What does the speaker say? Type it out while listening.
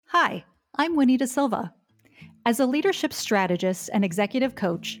Hi, I'm Winnie Da Silva. As a leadership strategist and executive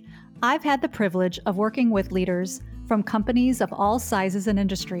coach, I've had the privilege of working with leaders from companies of all sizes and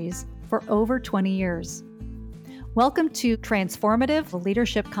industries for over 20 years. Welcome to Transformative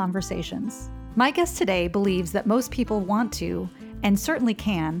Leadership Conversations. My guest today believes that most people want to, and certainly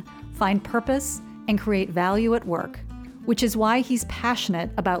can, find purpose and create value at work, which is why he's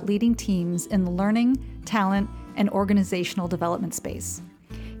passionate about leading teams in the learning, talent, and organizational development space.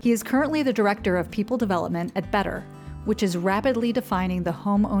 He is currently the Director of People Development at Better, which is rapidly defining the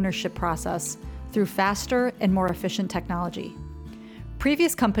home ownership process through faster and more efficient technology.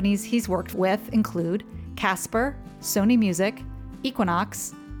 Previous companies he's worked with include Casper, Sony Music,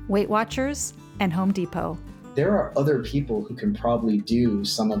 Equinox, Weight Watchers, and Home Depot. There are other people who can probably do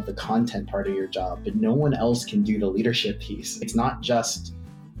some of the content part of your job, but no one else can do the leadership piece. It's not just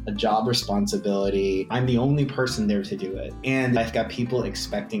a job responsibility. I'm the only person there to do it. And I've got people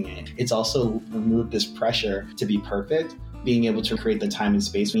expecting it. It's also removed this pressure to be perfect. Being able to create the time and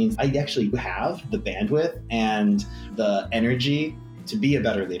space means I actually have the bandwidth and the energy to be a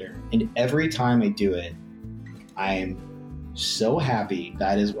better leader. And every time I do it, I'm so happy.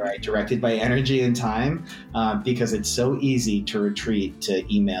 That is where I directed my energy and time because it's so easy to retreat to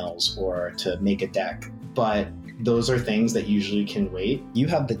emails or to make a deck. But those are things that usually can wait. You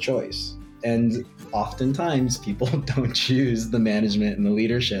have the choice. And oftentimes people don't choose the management and the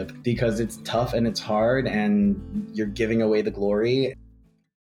leadership because it's tough and it's hard and you're giving away the glory.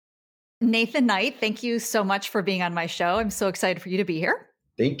 Nathan Knight, thank you so much for being on my show. I'm so excited for you to be here.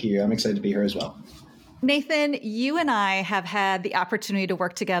 Thank you. I'm excited to be here as well. Nathan, you and I have had the opportunity to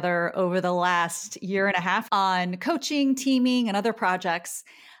work together over the last year and a half on coaching, teaming, and other projects.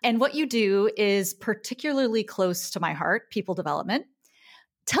 And what you do is particularly close to my heart, people development.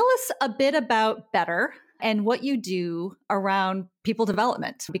 Tell us a bit about Better and what you do around people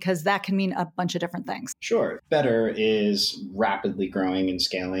development, because that can mean a bunch of different things. Sure. Better is rapidly growing and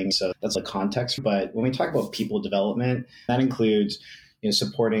scaling. So that's the context. But when we talk about people development, that includes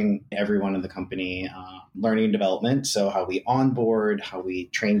supporting everyone in the company, learning and development. So how we onboard, how we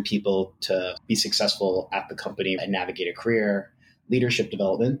train people to be successful at the company and navigate a career, leadership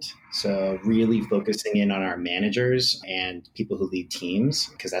development. So really focusing in on our managers and people who lead teams,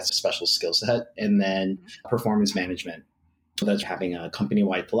 because that's a special skill set. And then performance management. So that's having a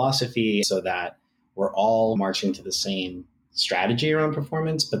company-wide philosophy so that we're all marching to the same strategy around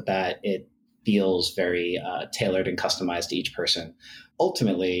performance, but that it feels very tailored and customized to each person.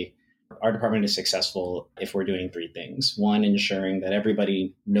 Ultimately, our department is successful if we're doing three things. One, ensuring that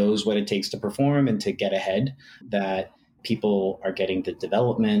everybody knows what it takes to perform and to get ahead, that people are getting the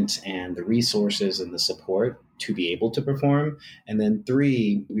development and the resources and the support to be able to perform. And then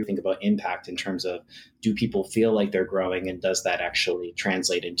three, we think about impact in terms of, do people feel like they're growing, and does that actually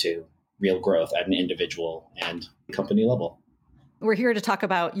translate into real growth at an individual and company level? We're here to talk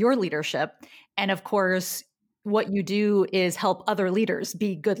about your leadership. And of course, what you do is help other leaders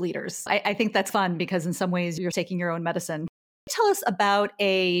be good leaders. I think that's fun because in some ways you're taking your own medicine. Tell us about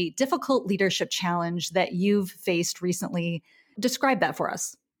a difficult leadership challenge that you've faced recently. Describe that for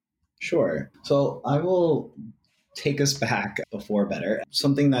us. Sure. So I will take us back before Better.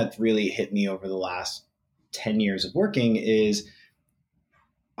 Something that really hit me over the last 10 years of working is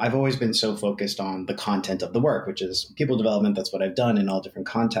I've always been so focused on the content of the work, which is people development. That's what I've done in all different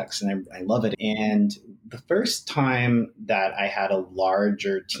contexts, and I love it. And the first time that I had a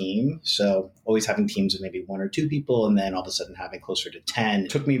larger team, so always having teams of maybe one or two people, and then all of a sudden having closer to 10,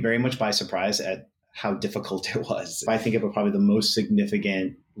 took me very much by surprise at how difficult it was. I think it was probably the most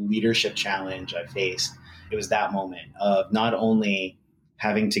significant leadership challenge I faced. It was that moment of not only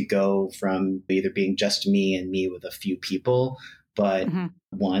having to go from either being just me and me with a few people, but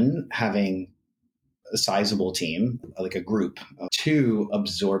one, having a sizable team, like a group. Two,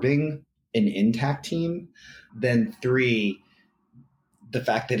 absorbing an intact team. Then three, the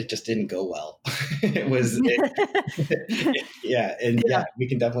fact that it just didn't go well. We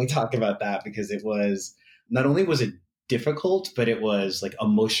can definitely talk about that because it was, not only was it difficult, but it was like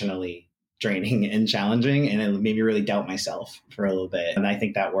emotionally draining and challenging. And it made me really doubt myself for a little bit. And I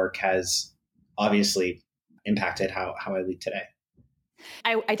think that work has obviously impacted how I lead today.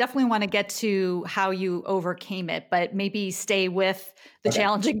 I definitely want to get to how you overcame it, but maybe stay with the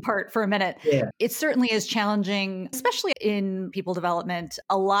challenging part for a minute. Yeah. It certainly is challenging, especially in people development.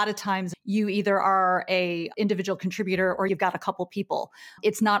 A lot of times you either are a individual contributor or you've got a couple people.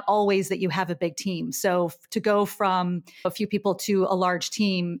 It's not always that you have a big team. So to go from a few people to a large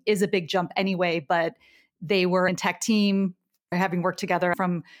team is a big jump anyway, but they were an intact team having worked together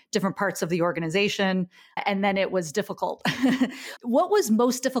from different parts of the organization, and then it was difficult. What was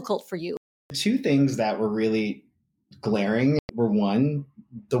most difficult for you? Two things that were really glaring were one,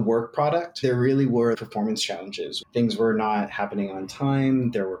 the work product. There really were performance challenges. Things were not happening on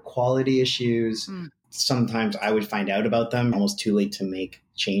time. There were quality issues. Sometimes I would find out about them almost too late to make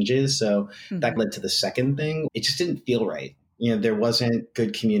changes. So that led to the second thing. It just didn't feel right. There wasn't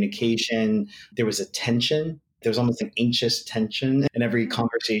good communication. There was a tension. There was almost an anxious tension in every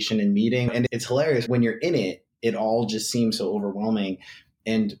conversation and meeting. And it's hilarious when you're in it, it all just seems so overwhelming.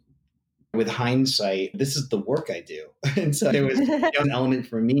 And with hindsight, this is the work I do. And so there was an element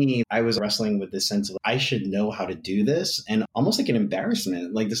for me. I was wrestling with this sense of I should know how to do this, and almost like an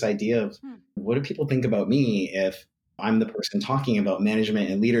embarrassment, like this idea of what do people think about me if I'm the person talking about management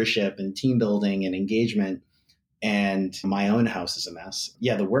and leadership and team building and engagement, and my own house is a mess.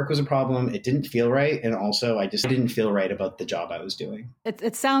 Yeah, the work was a problem. It didn't feel right. And also, I just didn't feel right about the job I was doing.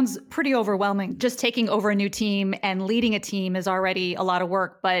 It sounds pretty overwhelming. Just taking over a new team and leading a team is already a lot of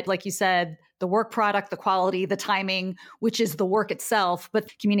work. But like you said, the work product, the quality, the timing, which is the work itself, but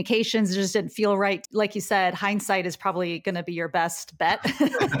communications just didn't feel right. Like you said, hindsight is probably going to be your best bet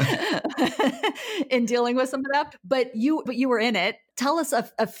in dealing with some of that. But you were in it. Tell us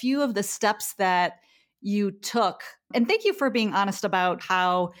a few of the steps that you took. And thank you for being honest about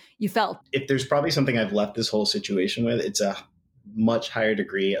how you felt. If there's probably something I've left this whole situation with, it's a much higher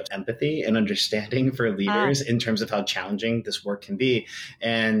degree of empathy and understanding for leaders in terms of how challenging this work can be.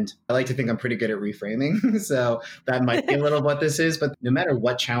 And I like to think I'm pretty good at reframing. So that might be a little what this is. But no matter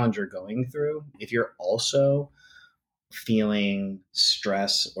what challenge you're going through, if you're also feeling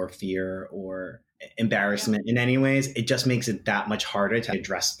stress or fear or embarrassment in any ways, it just makes it that much harder to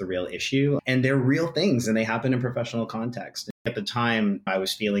address the real issue. And they're real things and they happen in professional context. At the time, I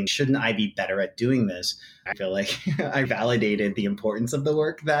was feeling, shouldn't I be better at doing this? I feel like I validated the importance of the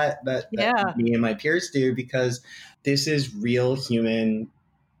work that me and my peers do, because this is real human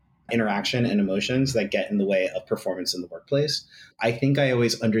interaction and emotions that get in the way of performance in the workplace. I think I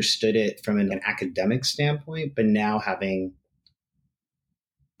always understood it from an academic standpoint, but now having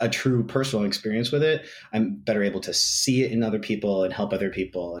a true personal experience with it, I'm better able to see it in other people and help other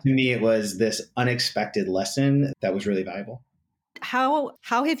people. To me, it was this unexpected lesson that was really valuable. How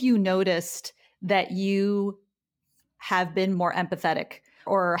have you noticed that you have been more empathetic?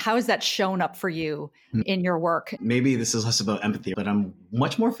 Or how has that shown up for you in your work? Maybe this is less about empathy, but I'm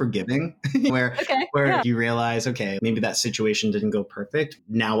much more forgiving where you realize, okay, maybe that situation didn't go perfect.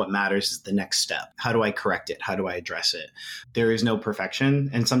 Now what matters is the next step. How do I correct it? How do I address it? There is no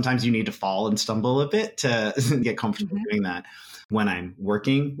perfection. And sometimes you need to fall and stumble a bit to get comfortable doing that. When I'm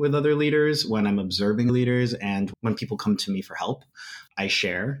working with other leaders, when I'm observing leaders, and when people come to me for help, I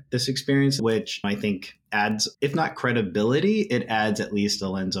share this experience, which I think adds, if not credibility, it adds at least a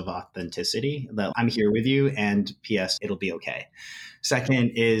lens of authenticity that I'm here with you and P.S. it'll be okay.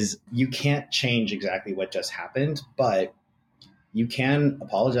 Second is you can't change exactly what just happened, but you can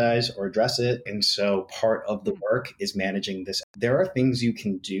apologize or address it. And so part of the work is managing this. There are things you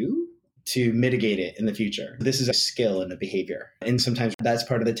can do to mitigate it in the future. This is a skill and a behavior. And sometimes that's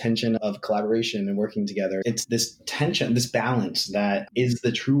part of the tension of collaboration and working together. It's this tension, this balance that is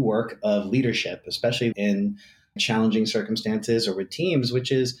the true work of leadership, especially in challenging circumstances or with teams,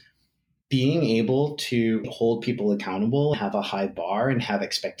 which is being able to hold people accountable, have a high bar, and have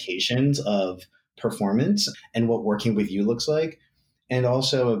expectations of performance and what working with you looks like. And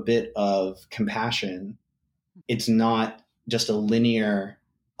also a bit of compassion. It's not just a linear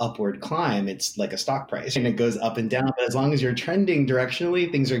upward climb. It's like a stock price and it goes up and down. But as long as you're trending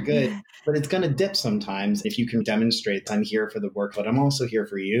directionally, things are good. But it's going to dip sometimes. If you can demonstrate, I'm here for the work, but I'm also here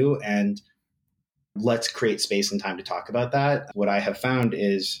for you. And let's create space and time to talk about that. What I have found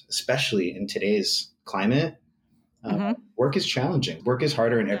is, especially in today's climate, work is challenging. Work is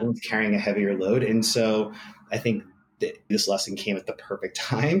harder and everyone's carrying a heavier load. And so I think this lesson came at the perfect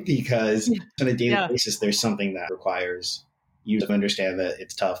time because on a daily basis, there's something that requires you to understand that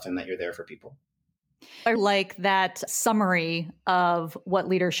it's tough and that you're there for people. I like that summary of what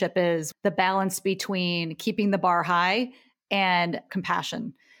leadership is, the balance between keeping the bar high and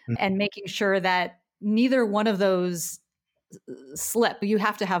compassion and making sure that neither one of those slip. You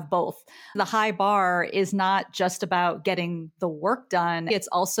have to have both. The high bar is not just about getting the work done. It's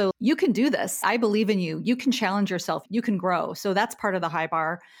also, you can do this. I believe in you. You can challenge yourself. You can grow. So that's part of the high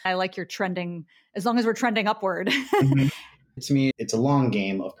bar. I like your trending, as long as we're trending upward. To me, it's a long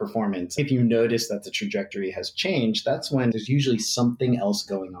game of performance. If you notice that the trajectory has changed, that's when there's usually something else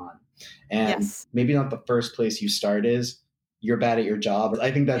going on. And maybe not the first place you start is you're bad at your job.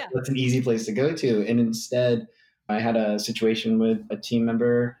 I think that's an easy place to go to. And instead, I had a situation with a team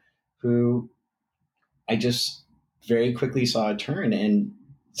member who I just very quickly saw a turn and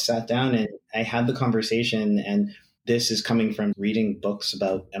sat down and I had the conversation. And this is coming from reading books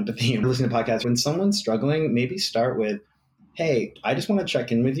about empathy and listening to podcasts. When someone's struggling, maybe start with, hey, I just want to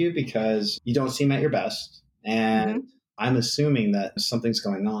check in with you because you don't seem at your best. And I'm assuming that something's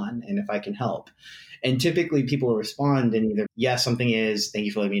going on and if I can help. And typically people will respond and either, yes, something is, thank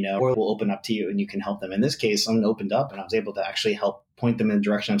you for letting me know, or we'll open up to you and you can help them. In this case, someone opened up and I was able to actually help point them in the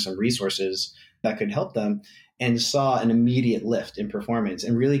direction of some resources that could help them and saw an immediate lift in performance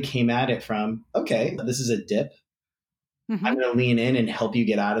and really came at it from, okay, this is a dip. I'm going to lean in and help you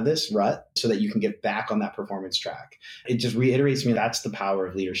get out of this rut so that you can get back on that performance track. It just reiterates to me that's the power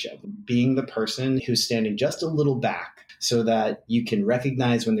of leadership, being the person who's standing just a little back so that you can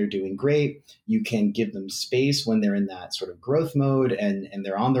recognize when they're doing great. You can give them space when they're in that sort of growth mode and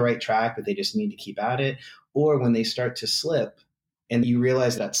they're on the right track, but they just need to keep at it. Or when they start to slip and you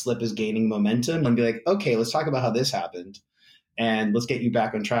realize that slip is gaining momentum and be like, okay, let's talk about how this happened. And let's get you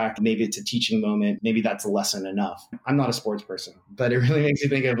back on track. Maybe it's a teaching moment. Maybe that's a lesson enough. I'm not a sports person, but it really makes me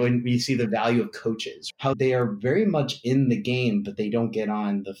think of when we see the value of coaches, how they are very much in the game, but they don't get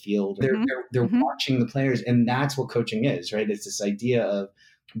on the field. They're watching the players. And that's what coaching is, right? It's this idea of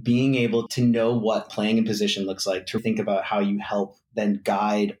being able to know what playing in position looks like, to think about how you help then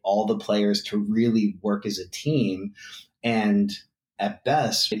guide all the players to really work as a team. And at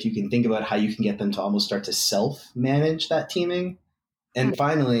best, if you can think about how you can get them to almost start to self-manage that teaming. And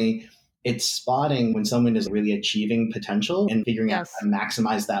finally, it's spotting when someone is really achieving potential and figuring out how to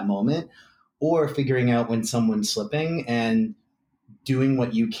maximize that moment, or figuring out when someone's slipping and doing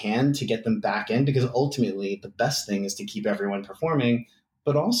what you can to get them back in. Because ultimately, the best thing is to keep everyone performing,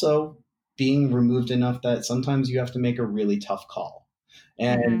 but also being removed enough that sometimes you have to make a really tough call.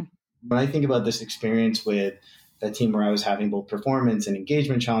 And when I think about this experience with that team where I was having both performance and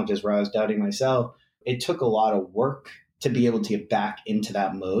engagement challenges, where I was doubting myself, it took a lot of work to be able to get back into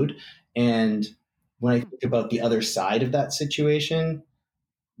that mode. And when I think about the other side of that situation,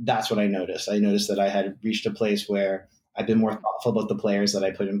 that's what I noticed. I noticed that I had reached a place where I've been more thoughtful about the players that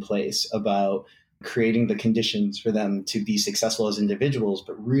I put in place, about creating the conditions for them to be successful as individuals,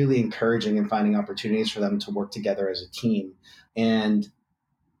 but really encouraging and finding opportunities for them to work together as a team. And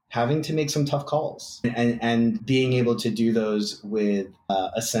having to make some tough calls and being able to do those with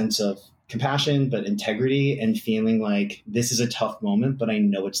a sense of compassion, but integrity, and feeling like this is a tough moment, but I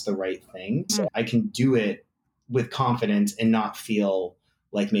know it's the right thing. So I can do it with confidence and not feel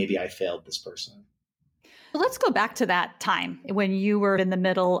like maybe I failed this person. Let's go back to that time when you were in the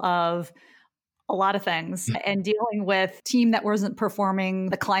middle of a lot of things and dealing with a team that wasn't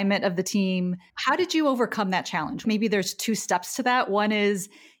performing, the climate of the team. How did you overcome that challenge? Maybe there's two steps to that. One is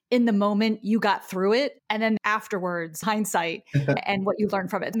in the moment you got through it, and then afterwards, hindsight and what you learned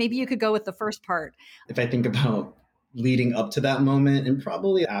from it. Maybe you could go with the first part. If I think about leading up to that moment and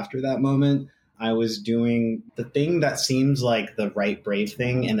probably after that moment, I was doing the thing that seems like the right brave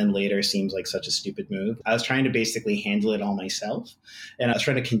thing and then later seems like such a stupid move. I was trying to basically handle it all myself and I was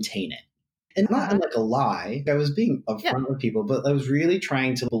trying to contain it. And not in like a lie. I was being upfront with people, but I was really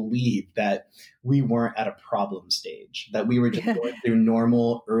trying to believe that we weren't at a problem stage, that we were just going through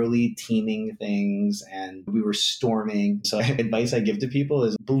normal early teaming things and we were storming. So advice I give to people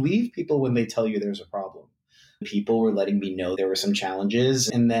is believe people when they tell you there's a problem. People were letting me know there were some challenges.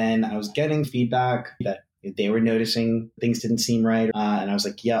 And then I was getting feedback that they were noticing things didn't seem right. And I was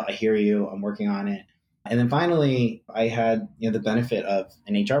like, yeah, I hear you. I'm working on it. And then finally, I had the benefit of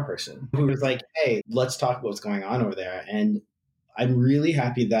an HR person who was like, hey, let's talk about what's going on over there. And I'm really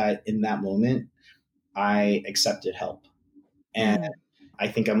happy that in that moment, I accepted help. And I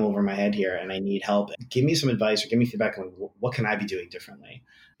think I'm over my head here and I need help. Give me some advice or give me feedback on what can I be doing differently?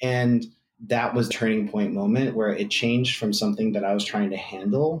 And that was a turning point moment where it changed from something that I was trying to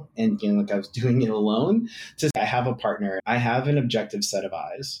handle and like I was doing it alone to I have a partner. I have an objective set of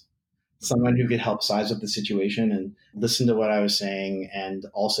eyes. Someone who could help size up the situation and listen to what I was saying and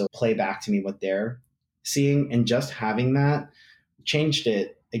also play back to me what they're seeing. And just having that changed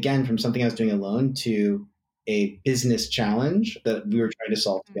it again from something I was doing alone to a business challenge that we were trying to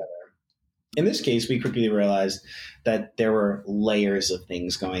solve together. In this case, we quickly realized that there were layers of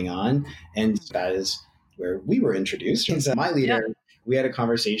things going on. And that is where we were introduced. And so my leader, we had a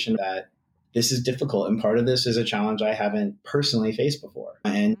conversation that this is difficult. And part of this is a challenge I haven't personally faced before.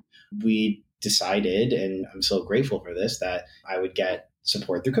 And we decided, and I'm so grateful for this, that I would get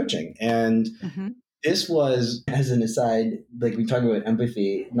support through coaching. And This was, as an aside, like we talk about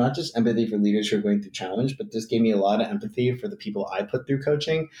empathy, not just empathy for leaders who are going through challenge, but this gave me a lot of empathy for the people I put through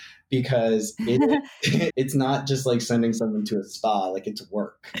coaching, because it's not just like sending someone to a spa, like it's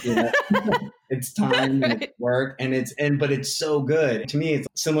work, you know? It's time and it's work, but it's so good. To me, it's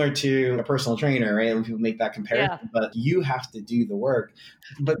similar to a personal trainer, right? When people make that comparison, but you have to do the work.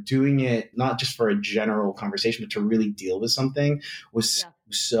 But doing it not just for a general conversation, but to really deal with something was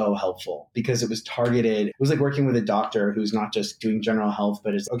so helpful, because it was targeted. It was like working with a doctor who's not just doing general health,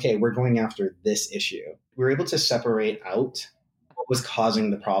 but it's okay, we're going after this issue. We were able to separate out what was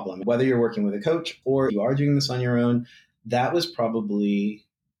causing the problem. Whether you're working with a coach or you are doing this on your own, that was probably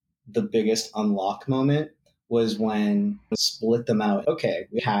the biggest unlock moment, was when we split them out. Okay,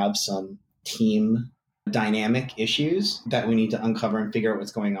 we have some team dynamic issues that we need to uncover and figure out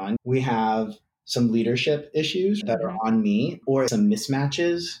what's going on. We have some leadership issues that are on me, or some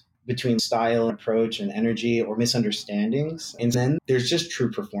mismatches between style, approach, and energy, or misunderstandings. And then there's just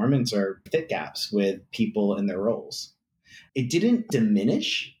true performance or fit gaps with people in their roles. It didn't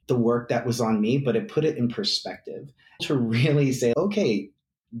diminish the work that was on me, but it put it in perspective to really say, okay,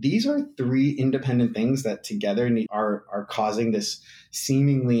 these are three independent things that together are causing this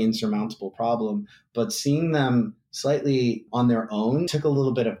seemingly insurmountable problem, but seeing them slightly on their own took a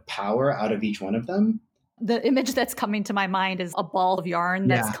little bit of power out of each one of them. The image that's coming to my mind is a ball of yarn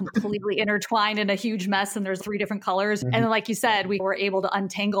that's completely intertwined in a huge mess, and there's three different colors. And like you said, we were able to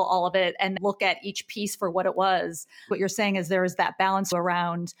untangle all of it and look at each piece for what it was. What you're saying is there is that balance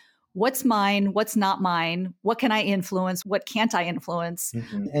around what's mine, what's not mine, what can I influence, what can't I influence.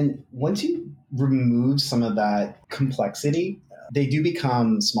 And once you remove some of that complexity, they do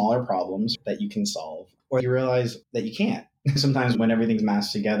become smaller problems that you can solve, or you realize that you can't. Sometimes when everything's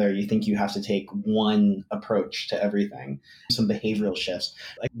massed together, you think you have to take one approach to everything. Some behavioral shifts,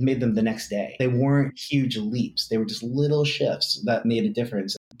 I made them the next day. They weren't huge leaps. They were just little shifts that made a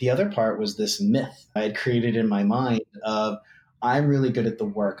difference. The other part was this myth I had created in my mind of, I'm really good at the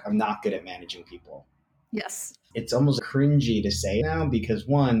work, I'm not good at managing people. Yes. It's almost cringy to say now, because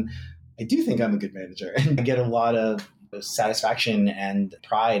one, I do think I'm a good manager, and I get a lot of satisfaction and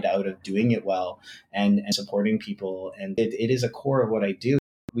pride out of doing it well and supporting people. And it is a core of what I do.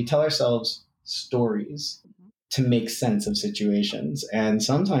 We tell ourselves stories to make sense of situations. And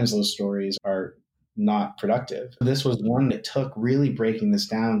sometimes those stories are not productive. This was one that took really breaking this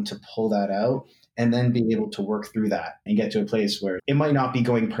down to pull that out, and then be able to work through that and get to a place where it might not be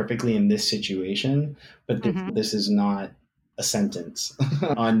going perfectly in this situation, but this is not a sentence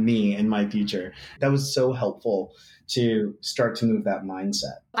on me and my future. That was so helpful to start to move that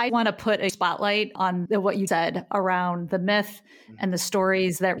mindset. I want to put a spotlight on what you said around the myth and the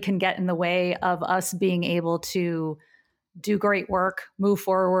stories that can get in the way of us being able to do great work, move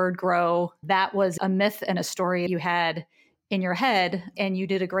forward, grow. That was a myth and a story you had in your head, and you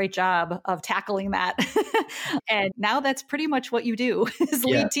did a great job of tackling that. And now that's pretty much what you do is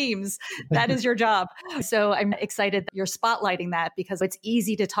lead teams. That is your job. So I'm excited that you're spotlighting that, because it's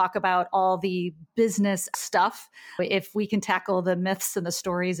easy to talk about all the business stuff. If we can tackle the myths and the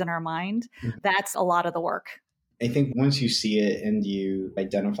stories in our mind, that's a lot of the work. I think once you see it and you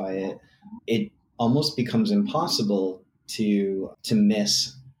identify it, it almost becomes impossible to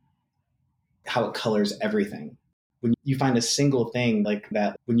miss how it colors everything. When you find a single thing like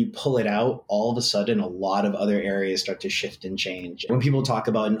that, when you pull it out, all of a sudden, a lot of other areas start to shift and change. When people talk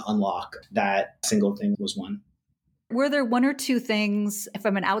about an unlock, that single thing was one. Were there one or two things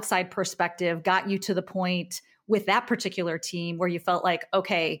from an outside perspective got you to the point with that particular team where you felt like,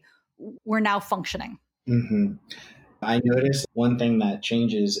 okay, we're now functioning? I noticed one thing that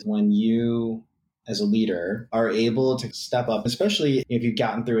changes when you, as a leader, are able to step up, especially if you've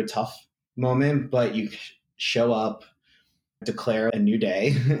gotten through a tough moment, but you show up, declare a new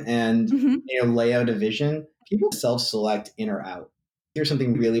day, and lay out a vision. People self-select in or out. Here's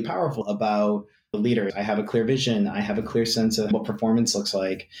something really powerful about the leader. I have a clear vision. I have a clear sense of what performance looks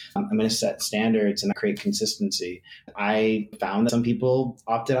like. I'm going to set standards and create consistency. I found that some people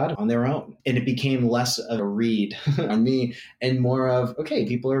opted out on their own, and it became less of a read on me and more of, okay,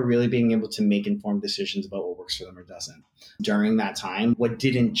 people are really being able to make informed decisions about what works for them or doesn't. During that time, what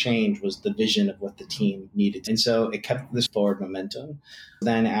didn't change was the vision of what the team needed. And so it kept this forward momentum.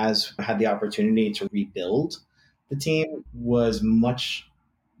 Then as I had the opportunity to rebuild, the team was much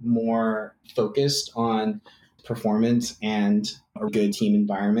more focused on performance and a good team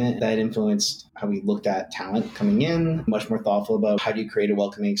environment that influenced how we looked at talent coming in, much more thoughtful about how do you create a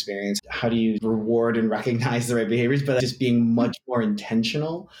welcoming experience, how do you reward and recognize the right behaviors, but just being much more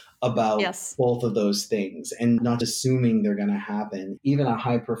intentional about both of those things and not assuming they're going to happen. Even a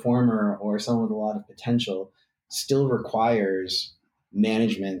high performer or someone with a lot of potential still requires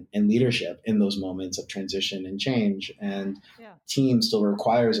management and leadership in those moments of transition and change. And team still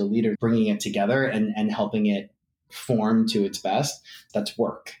requires a leader bringing it together and helping it form to its best. That's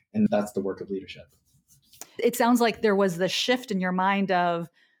work. And that's the work of leadership. It sounds like there was the shift in your mind of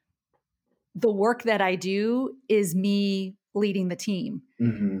the work that I do is me leading the team.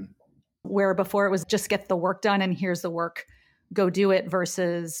 Mm-hmm. Where before it was just get the work done and here's the work, go do it,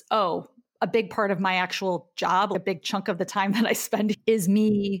 versus, a big part of my actual job, a big chunk of the time that I spend is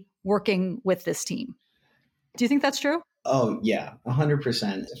me working with this team. Do you think that's true? Oh, yeah,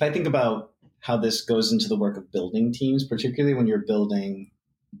 100%. If I think about how this goes into the work of building teams, particularly when you're building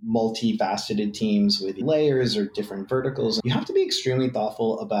multifaceted teams with layers or different verticals, you have to be extremely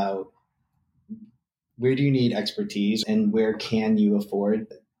thoughtful about where do you need expertise and where can you afford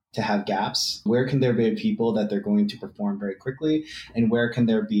to have gaps? Where can there be people that they're going to perform very quickly? And where can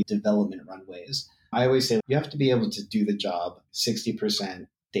there be development runways? I always say you have to be able to do the job 60%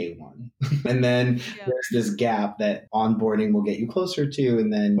 day one. And then there's this gap that onboarding will get you closer to.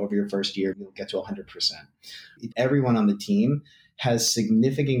 And then over your first year, you'll get to 100%. Everyone on the team has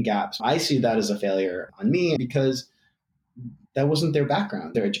significant gaps. I see that as a failure on me because that wasn't their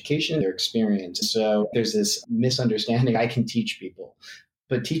background, their education, their experience. So there's this misunderstanding. I can teach people.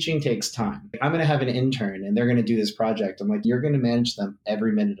 But teaching takes time. I'm going to have an intern and they're going to do this project. I'm like, you're going to manage them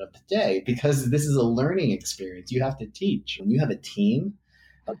every minute of the day because this is a learning experience. You have to teach. When you have a team,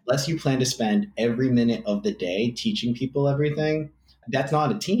 unless you plan to spend every minute of the day teaching people everything, that's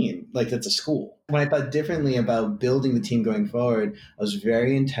not a team. Like, that's a school. When I thought differently about building the team going forward, I was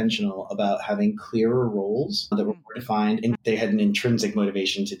very intentional about having clearer roles that were more defined and they had an intrinsic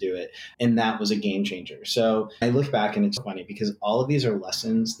motivation to do it. And that was a game changer. So I look back and it's funny because all of these are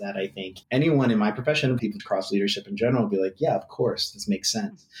lessons that I think anyone in my profession, people across leadership in general, will be like, yeah, of course, this makes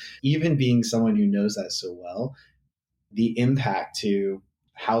sense. Even being someone who knows that so well, the impact to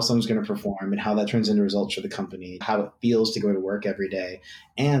how someone's going to perform and how that turns into results for the company, how it feels to go to work every day,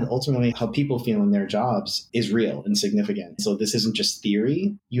 and ultimately how people feel in their jobs is real and significant. So this isn't just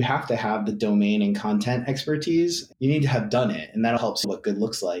theory. You have to have the domain and content expertise. You need to have done it, and that'll help see what good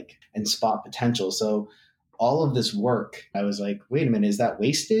looks like and spot potential. So all of this work, I was like, wait a minute, is that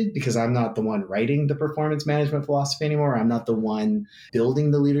wasted? Because I'm not the one writing the performance management philosophy anymore. I'm not the one building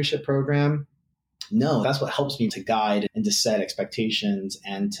the leadership program. No, that's what helps me to guide and to set expectations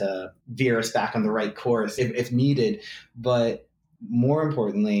and to veer us back on the right course if needed. But more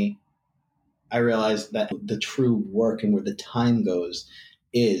importantly, I realized that the true work and where the time goes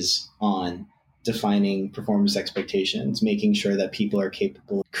is on defining performance expectations, making sure that people are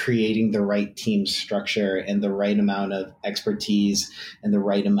capable of creating the right team structure and the right amount of expertise and the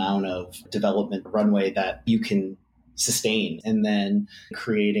right amount of development runway that you can sustain, and then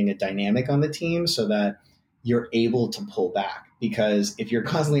creating a dynamic on the team so that you're able to pull back. Because if you're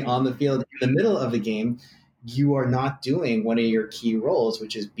constantly on the field in the middle of the game, you are not doing one of your key roles,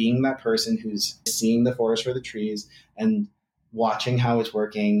 which is being that person who's seeing the forest for the trees and watching how it's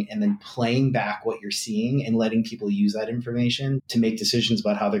working and then playing back what you're seeing and letting people use that information to make decisions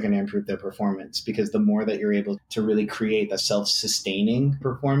about how they're going to improve their performance. Because the more that you're able to really create that self-sustaining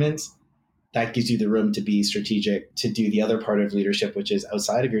performance, that gives you the room to be strategic, to do the other part of leadership, which is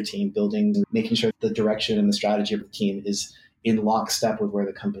outside of your team, building, making sure the direction and the strategy of the team is in lockstep with where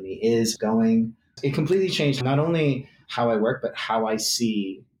the company is going. It completely changed not only how I work, but how I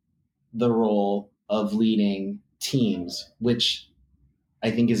see the role of leading teams, which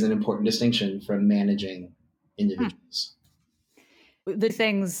I think is an important distinction from managing individuals. The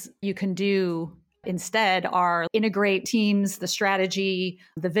things you can do instead are integrate teams, the strategy,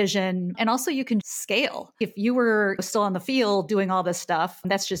 the vision, and also you can scale. If you were still on the field doing all this stuff,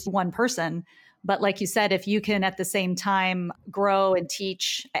 that's just one person. But like you said, if you can at the same time grow and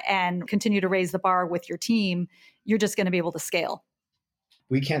teach and continue to raise the bar with your team, you're just going to be able to scale.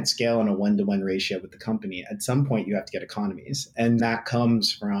 We can't scale on a 1-to-1 ratio with the company. At some point, you have to get economies. And that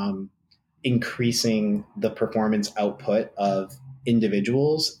comes from increasing the performance output of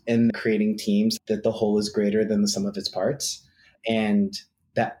individuals and creating teams that the whole is greater than the sum of its parts. And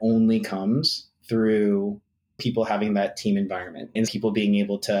that only comes through people having that team environment and people being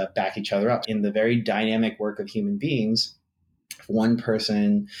able to back each other up. In the very dynamic work of human beings, if one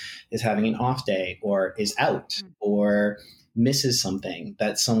person is having an off day or is out or misses something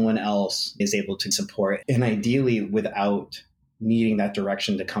that someone else is able to support, and ideally without needing that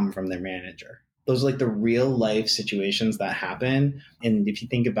direction to come from their manager. Those are like the real life situations that happen. And if you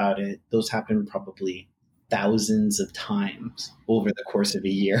think about it, those happen probably thousands of times over the course of a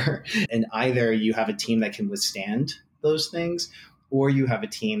year. And either you have a team that can withstand those things, or you have a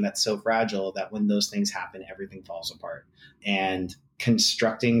team that's so fragile that when those things happen, everything falls apart. And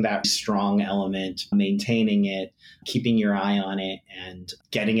constructing that strong element, maintaining it, keeping your eye on it, and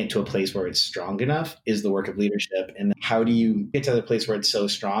getting it to a place where it's strong enough is the work of leadership. And how do you get to the place where it's so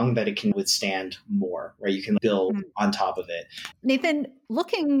strong that it can withstand more, where you can build on top of it? Nathan,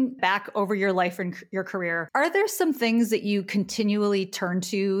 looking back over your life and your career, are there some things that you continually turn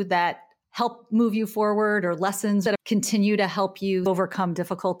to that help move you forward, or lessons that continue to help you overcome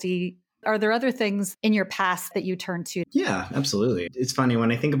difficulty? Are there other things in your past that you turn to? Yeah, absolutely. It's funny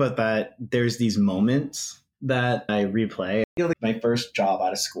when I think about that, there's these moments that I replay. Like my first job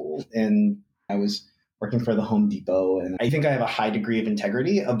out of school, and I was working for the Home Depot, and I think I have a high degree of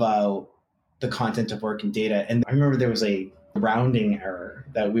integrity about the content of work and data. And I remember there was a rounding error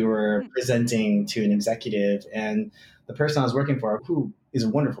that we were presenting to an executive, and the person I was working for, who is a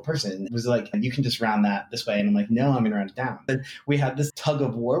wonderful person, was like, you can just round that this way. And I'm like, no, I'm going to round it down. And we had this tug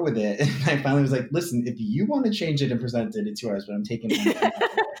of war with it. And I finally was like, listen, if you want to change it and present it, it's yours, but I'm taking it.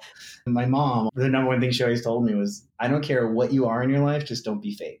 And my mom, the number one thing she always told me was, I don't care what you are in your life, just don't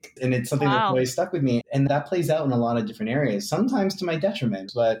be fake. And it's something that's always stuck with me. And that plays out in a lot of different areas, sometimes to my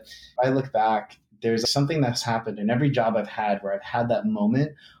detriment. But if I look back, there's something that's happened in every job I've had where I've had that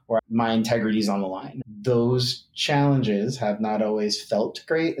moment where my integrity is on the line. Those challenges have not always felt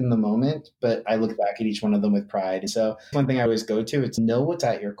great in the moment, but I look back at each one of them with pride. So one thing I always go to is know what's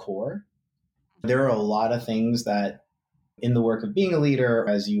at your core. There are a lot of things that in the work of being a leader,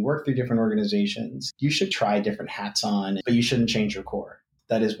 as you work through different organizations, you should try different hats on, but you shouldn't change your core.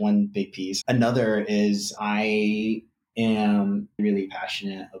 That is one big piece. Another is I am really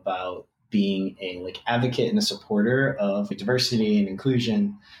passionate about being a advocate and a supporter of diversity and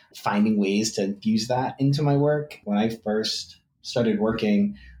inclusion, finding ways to infuse that into my work. When I first started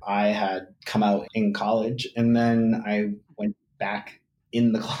working, I had come out in college, and then I went back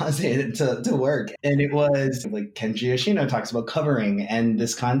in the closet to work. And it was like Kenji Yoshino talks about covering, and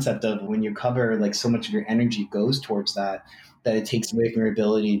this concept of when you cover, so much of your energy goes towards that it takes away from your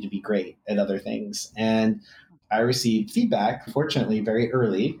ability to be great at other things. And I received feedback, fortunately, very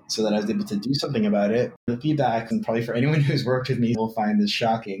early, so that I was able to do something about it. The feedback, and probably for anyone who's worked with me, will find this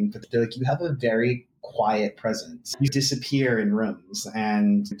shocking, but they're like, you have a very quiet presence. You disappear in rooms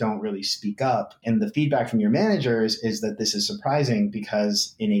and don't really speak up. And the feedback from your managers is that this is surprising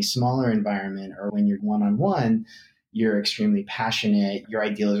because in a smaller environment, or when you're one-on-one, you're extremely passionate, your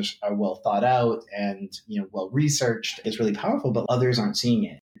ideas are well thought out and well researched. It's really powerful, but others aren't seeing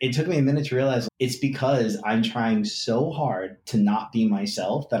it. It took me a minute to realize it's because I'm trying so hard to not be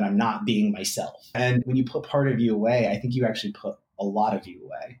myself that I'm not being myself. And when you put part of you away, I think you actually put a lot of you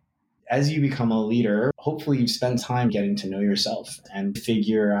away. As you become a leader, hopefully you've spent time getting to know yourself and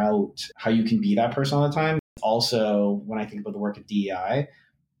figure out how you can be that person all the time. Also, when I think about the work of DEI,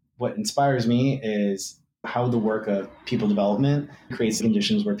 what inspires me is how the work of people development creates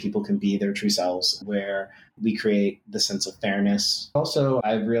conditions where people can be their true selves, where we create the sense of fairness. Also,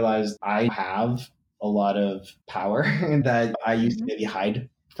 I've realized I have a lot of power that I used to maybe hide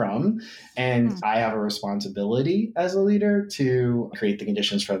from. And I have a responsibility as a leader to create the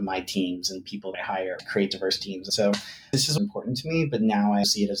conditions for my teams and people I hire to create diverse teams. So this is important to me, but now I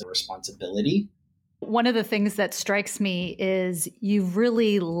see it as a responsibility. One of the things that strikes me is you've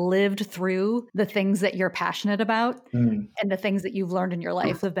really lived through the things that you're passionate about, and the things that you've learned in your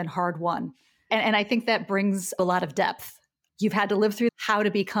life have been hard won. And I think that brings a lot of depth. You've had to live through how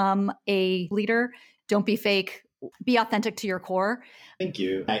to become a leader. Don't be fake, be authentic to your core. Thank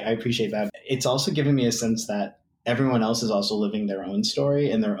you. I appreciate that. It's also given me a sense that everyone else is also living their own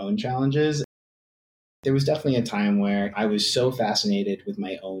story and their own challenges. There was definitely a time where I was so fascinated with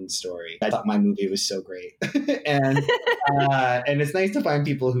my own story. I thought my movie was so great. and it's nice to find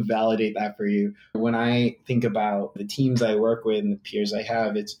people who validate that for you. When I think about the teams I work with and the peers I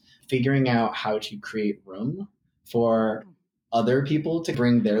have, it's figuring out how to create room for other people to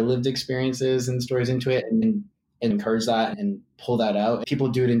bring their lived experiences and stories into it and encourage that and pull that out. People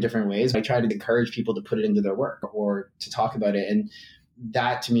do it in different ways. I try to encourage people to put it into their work or to talk about it. And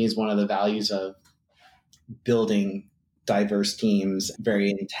that to me is one of the values of building diverse teams very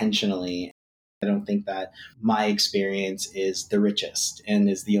intentionally. I don't think that my experience is the richest and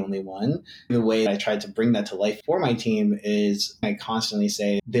is the only one. The way I try to bring that to life for my team is I constantly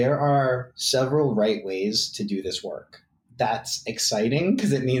say there are several right ways to do this work. that's exciting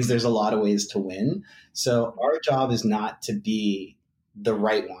because it means there's a lot of ways to win. So our job is not to be the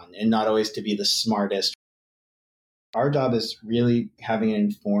right one and not always to be the smartest. Our job is really having an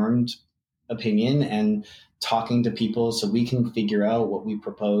informed opinion and talking to people so we can figure out what we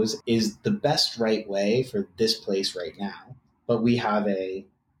propose is the best right way for this place right now. But we have a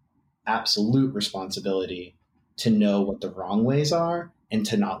absolute responsibility to know what the wrong ways are and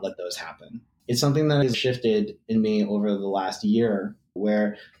to not let those happen. It's something that has shifted in me over the last year,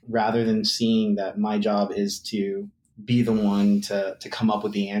 where rather than seeing that my job is to be the one to come up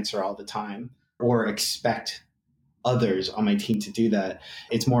with the answer all the time or expect others on my team to do that,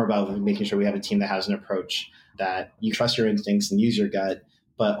 it's more about making sure we have a team that has an approach that you trust your instincts and use your gut,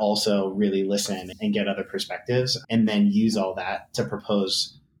 but also really listen and get other perspectives and then use all that to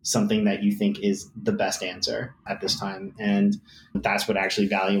propose something that you think is the best answer at this time. And that's what actually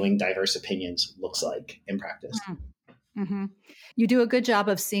valuing diverse opinions looks like in practice. Mm-hmm. You do a good job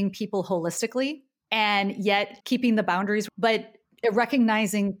of seeing people holistically and yet keeping the boundaries, but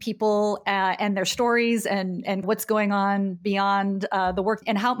recognizing people and their stories and what's going on beyond the work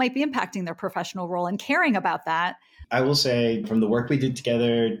and how it might be impacting their professional role and caring about that. I will say from the work we did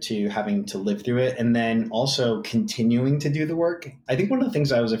together to having to live through it and then also continuing to do the work, I think one of the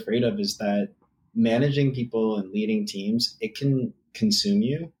things I was afraid of is that managing people and leading teams, it can consume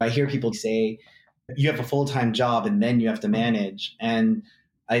you. I hear people say, you have a full-time job and then you have to manage. And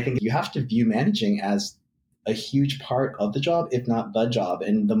I think you have to view managing as a huge part of the job, if not the job.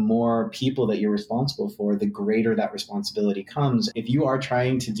 And the more people that you're responsible for, the greater that responsibility comes. If you are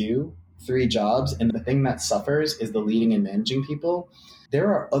trying to do 3 jobs and the thing that suffers is the leading and managing people, there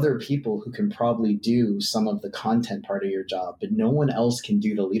are other people who can probably do some of the content part of your job, but no one else can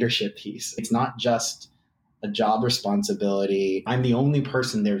do the leadership piece. It's not just a job responsibility. I'm the only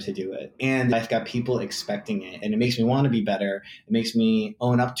person there to do it. And I've got people expecting it. And it makes me want to be better. It makes me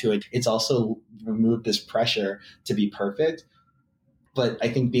own up to it. It's also removed this pressure to be perfect. But I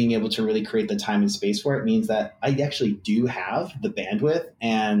think being able to really create the time and space for it means that I actually do have the bandwidth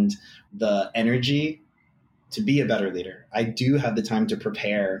and the energy to be a better leader. I do have the time to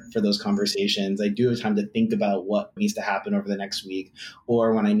prepare for those conversations. I do have time to think about what needs to happen over the next week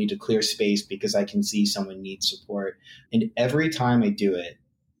or when I need to clear space because I can see someone needs support. And every time I do it,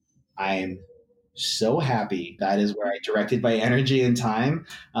 I'm so happy. That is where I directed my energy and time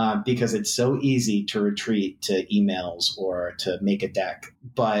because it's so easy to retreat to emails or to make a deck.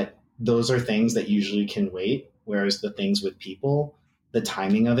 But those are things that usually can wait, whereas the things with people, the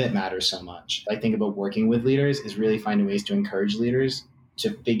timing of it matters so much. I think about working with leaders is really finding ways to encourage leaders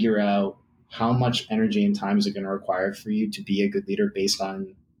to figure out how much energy and time is it going to require for you to be a good leader based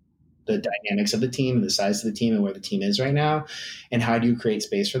on the dynamics of the team and the size of the team and where the team is right now. And how do you create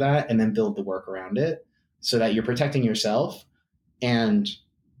space for that and then build the work around it so that you're protecting yourself. And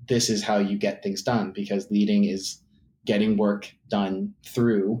this is how you get things done because leading is getting work done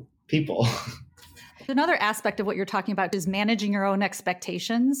through people. Another aspect of what you're talking about is managing your own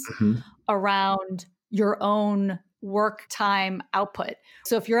expectations around your own work time output.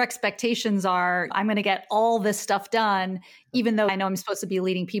 So if your expectations are, I'm going to get all this stuff done, even though I know I'm supposed to be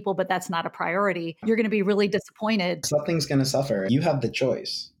leading people, but that's not a priority, you're going to be really disappointed. Something's going to suffer. You have the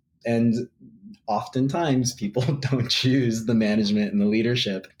choice. And oftentimes people don't choose the management and the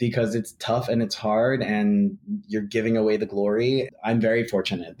leadership because it's tough and it's hard and you're giving away the glory. I'm very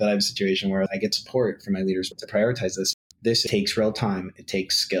fortunate that I have a situation where I get support from my leaders to prioritize this. This takes real time. It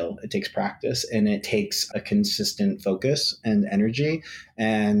takes skill. It takes practice, and it takes a consistent focus and energy.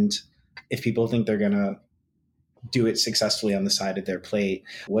 And if people think they're going to do it successfully on the side of their plate,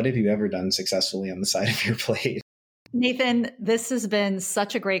 what have you ever done successfully on the side of your plate? Nathan, this has been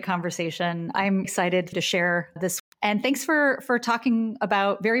such a great conversation. I'm excited to share this. And thanks for talking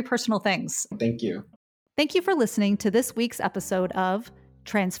about very personal things. Thank you. Thank you for listening to this week's episode of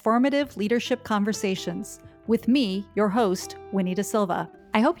Transformative Leadership Conversations with me, your host, Winnie Da Silva.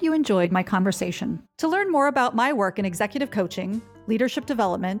 I hope you enjoyed my conversation. To learn more about my work in executive coaching, leadership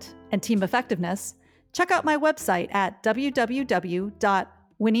development, and team effectiveness, check out my website at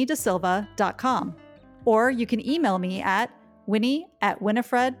www.winniedasilva.com. Or you can email me at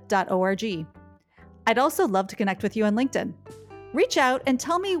winnie@winifred.org. I'd also love to connect with you on LinkedIn. Reach out and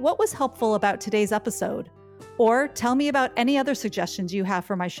tell me what was helpful about today's episode, or tell me about any other suggestions you have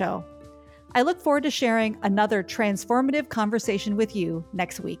for my show. I look forward to sharing another transformative conversation with you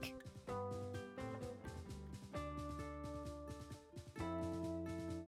next week.